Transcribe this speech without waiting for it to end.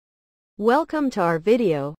Welcome to our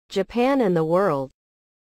video, Japan and the World.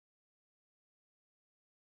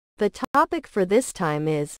 The topic for this time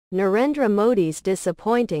is, Narendra Modi's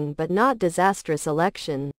disappointing but not disastrous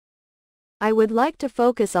election. I would like to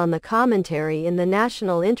focus on the commentary in the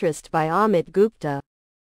national interest by Amit Gupta,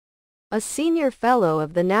 a senior fellow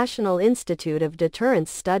of the National Institute of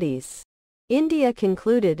Deterrence Studies. India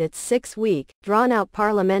concluded its 6-week, drawn-out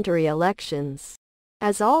parliamentary elections.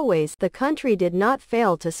 As always, the country did not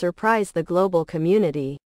fail to surprise the global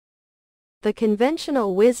community. The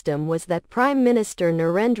conventional wisdom was that Prime Minister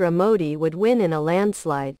Narendra Modi would win in a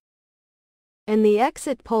landslide. And the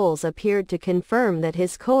exit polls appeared to confirm that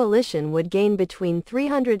his coalition would gain between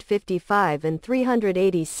 355 and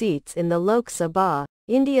 380 seats in the Lok Sabha,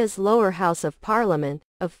 India's lower house of parliament,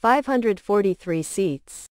 of 543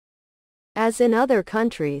 seats. As in other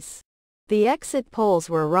countries, the exit polls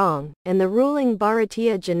were wrong, and the ruling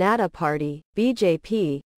Bharatiya Janata Party,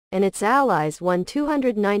 BJP, and its allies won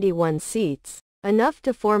 291 seats, enough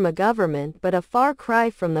to form a government but a far cry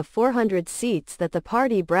from the 400 seats that the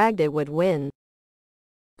party bragged it would win.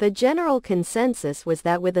 The general consensus was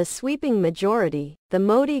that with a sweeping majority, the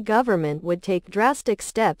Modi government would take drastic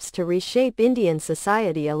steps to reshape Indian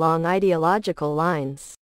society along ideological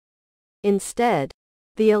lines. Instead,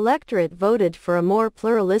 the electorate voted for a more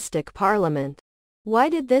pluralistic parliament. Why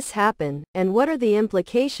did this happen, and what are the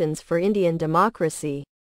implications for Indian democracy?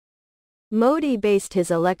 Modi based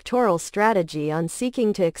his electoral strategy on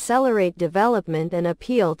seeking to accelerate development and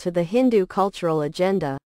appeal to the Hindu cultural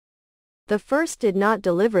agenda. The first did not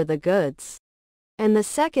deliver the goods, and the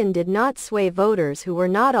second did not sway voters who were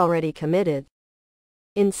not already committed.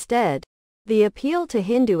 Instead, the appeal to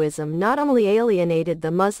Hinduism not only alienated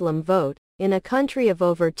the Muslim vote. In a country of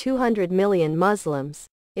over 200 million Muslims,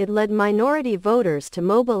 it led minority voters to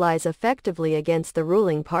mobilize effectively against the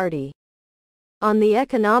ruling party. On the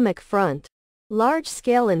economic front,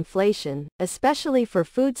 large-scale inflation, especially for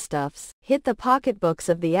foodstuffs, hit the pocketbooks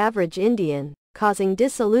of the average Indian, causing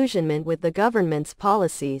disillusionment with the government's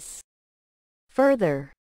policies.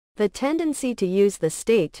 Further, the tendency to use the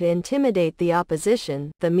state to intimidate the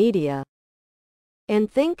opposition, the media, and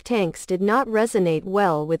think tanks did not resonate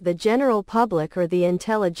well with the general public or the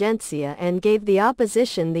intelligentsia and gave the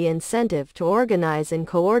opposition the incentive to organize and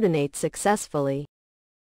coordinate successfully.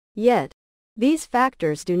 Yet, these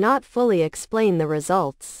factors do not fully explain the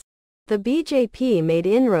results. The BJP made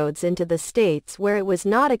inroads into the states where it was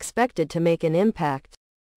not expected to make an impact.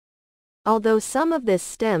 Although some of this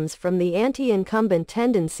stems from the anti-incumbent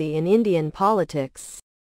tendency in Indian politics,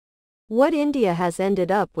 what India has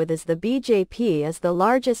ended up with is the BJP as the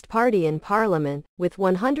largest party in parliament, with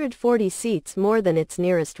 140 seats more than its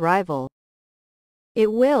nearest rival.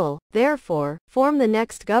 It will, therefore, form the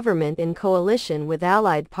next government in coalition with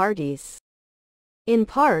allied parties. In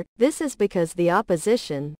part, this is because the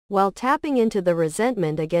opposition, while tapping into the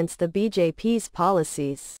resentment against the BJP's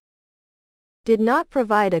policies, did not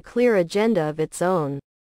provide a clear agenda of its own.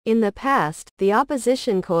 In the past, the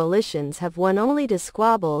opposition coalitions have won only to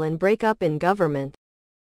squabble and break up in government.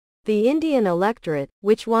 The Indian electorate,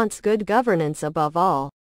 which wants good governance above all,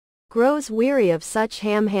 grows weary of such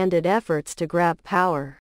ham-handed efforts to grab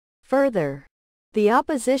power. Further, the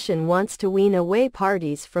opposition wants to wean away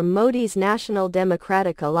parties from Modi's National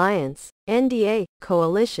Democratic Alliance, NDA,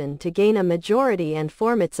 coalition to gain a majority and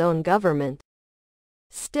form its own government.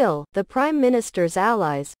 Still, the Prime Minister's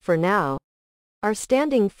allies, for now, are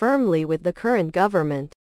standing firmly with the current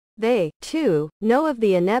government. They, too, know of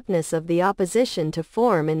the ineptness of the opposition to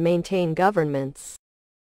form and maintain governments.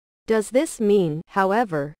 Does this mean,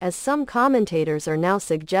 however, as some commentators are now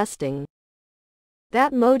suggesting,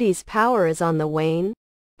 that Modi's power is on the wane?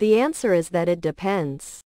 The answer is that it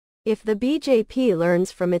depends. If the BJP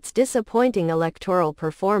learns from its disappointing electoral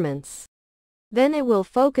performance, then it will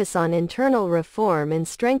focus on internal reform and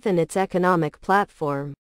strengthen its economic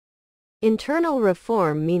platform. Internal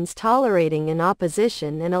reform means tolerating an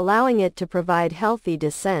opposition and allowing it to provide healthy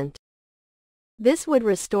dissent. This would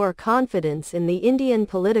restore confidence in the Indian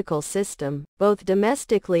political system, both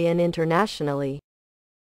domestically and internationally.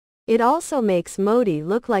 It also makes Modi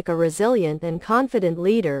look like a resilient and confident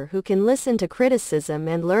leader who can listen to criticism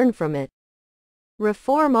and learn from it.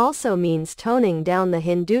 Reform also means toning down the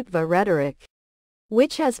Hindutva rhetoric,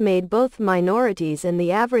 which has made both minorities and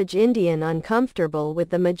the average Indian uncomfortable with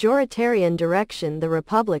the majoritarian direction the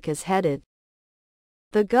republic is headed.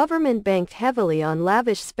 The government banked heavily on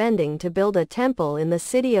lavish spending to build a temple in the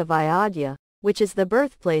city of Ayodhya, which is the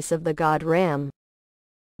birthplace of the god Ram.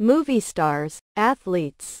 Movie stars,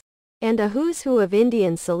 athletes, and a who's who of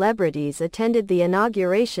Indian celebrities attended the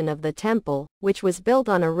inauguration of the temple, which was built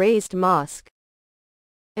on a raised mosque.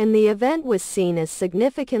 and the event was seen as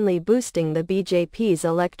significantly boosting the BJP's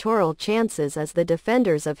electoral chances as the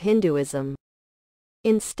defenders of Hinduism.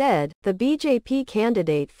 Instead, the BJP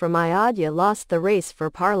candidate from Ayodhya lost the race for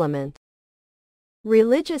parliament.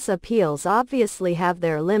 Religious appeals obviously have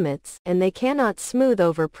their limits, and they cannot smooth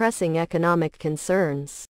over pressing economic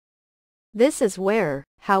concerns. This is where,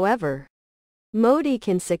 however, Modi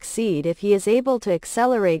can succeed if he is able to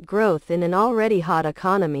accelerate growth in an already hot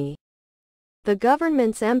economy. The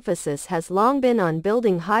government's emphasis has long been on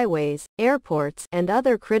building highways, airports, and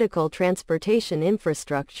other critical transportation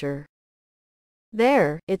infrastructure.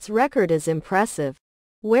 There, its record is impressive.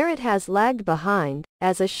 Where it has lagged behind,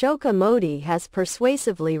 as Ashoka Modi has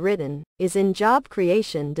persuasively written, is in job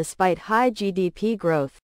creation despite high GDP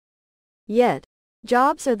growth. Yet,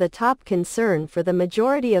 jobs are the top concern for the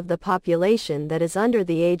majority of the population that is under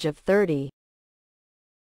the age of 30.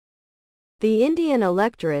 The Indian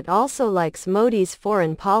electorate also likes Modi's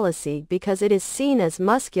foreign policy because it is seen as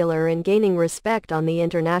muscular and gaining respect on the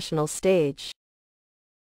international stage.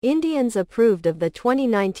 Indians approved of the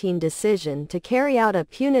 2019 decision to carry out a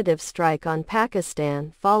punitive strike on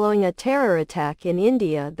Pakistan following a terror attack in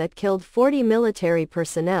India that killed 40 military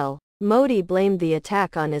personnel. Modi blamed the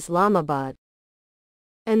attack on Islamabad.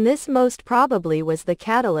 And this most probably was the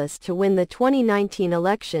catalyst to win the 2019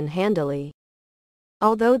 election handily.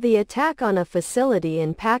 Although the attack on a facility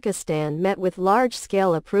in Pakistan met with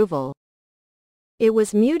large-scale approval, it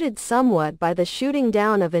was muted somewhat by the shooting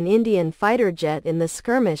down of an Indian fighter jet in the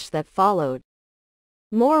skirmish that followed.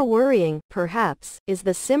 More worrying, perhaps, is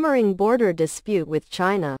the simmering border dispute with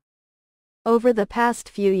China. Over the past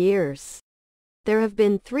few years, there have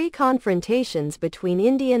been 3 confrontations between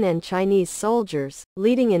Indian and Chinese soldiers,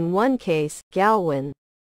 leading in one case, Galwan,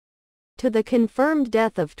 to the confirmed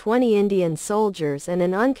death of 20 Indian soldiers and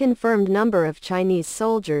an unconfirmed number of Chinese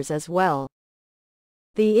soldiers as well.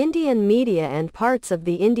 The Indian media and parts of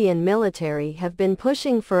the Indian military have been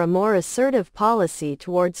pushing for a more assertive policy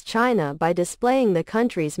towards China by displaying the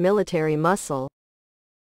country's military muscle.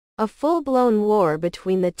 A full-blown war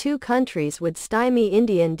between the two countries would stymie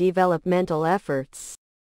Indian developmental efforts.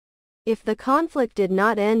 If the conflict did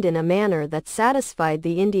not end in a manner that satisfied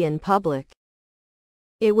the Indian public,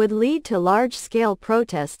 it would lead to large-scale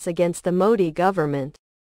protests against the Modi government.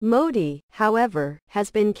 Modi, however, has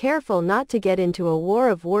been careful not to get into a war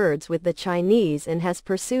of words with the Chinese and has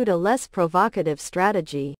pursued a less provocative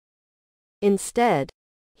strategy. Instead,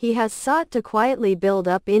 he has sought to quietly build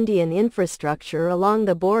up Indian infrastructure along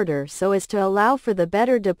the border so as to allow for the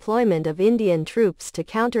better deployment of Indian troops to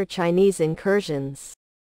counter Chinese incursions.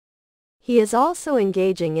 He is also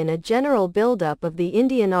engaging in a general buildup of the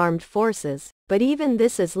Indian armed forces, but even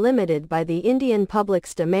this is limited by the Indian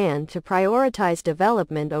public's demand to prioritize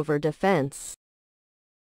development over defense.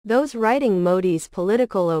 Those writing Modi's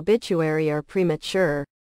political obituary are premature.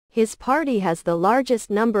 His party has the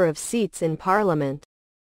largest number of seats in parliament,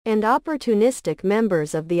 and opportunistic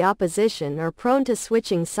members of the opposition are prone to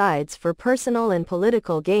switching sides for personal and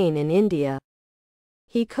political gain in India.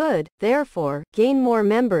 He could, therefore, gain more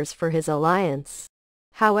members for his alliance.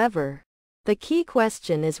 However, the key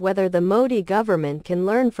question is whether the Modi government can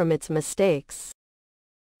learn from its mistakes.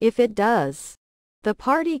 If it does, the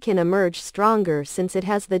party can emerge stronger since it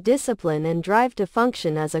has the discipline and drive to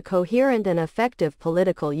function as a coherent and effective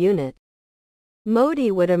political unit.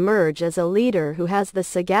 Modi would emerge as a leader who has the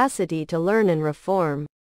sagacity to learn and reform.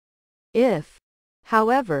 If,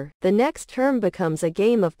 however, the next term becomes a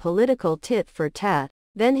game of political tit for tat,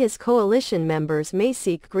 then his coalition members may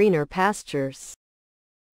seek greener pastures.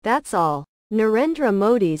 That's all. Narendra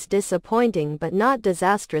Modi's disappointing but not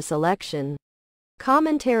disastrous election.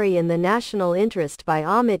 Commentary in the National Interest by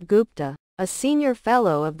Amit Gupta, a senior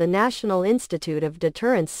fellow of the National Institute of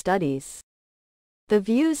Deterrence Studies. The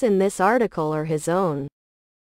views in this article are his own.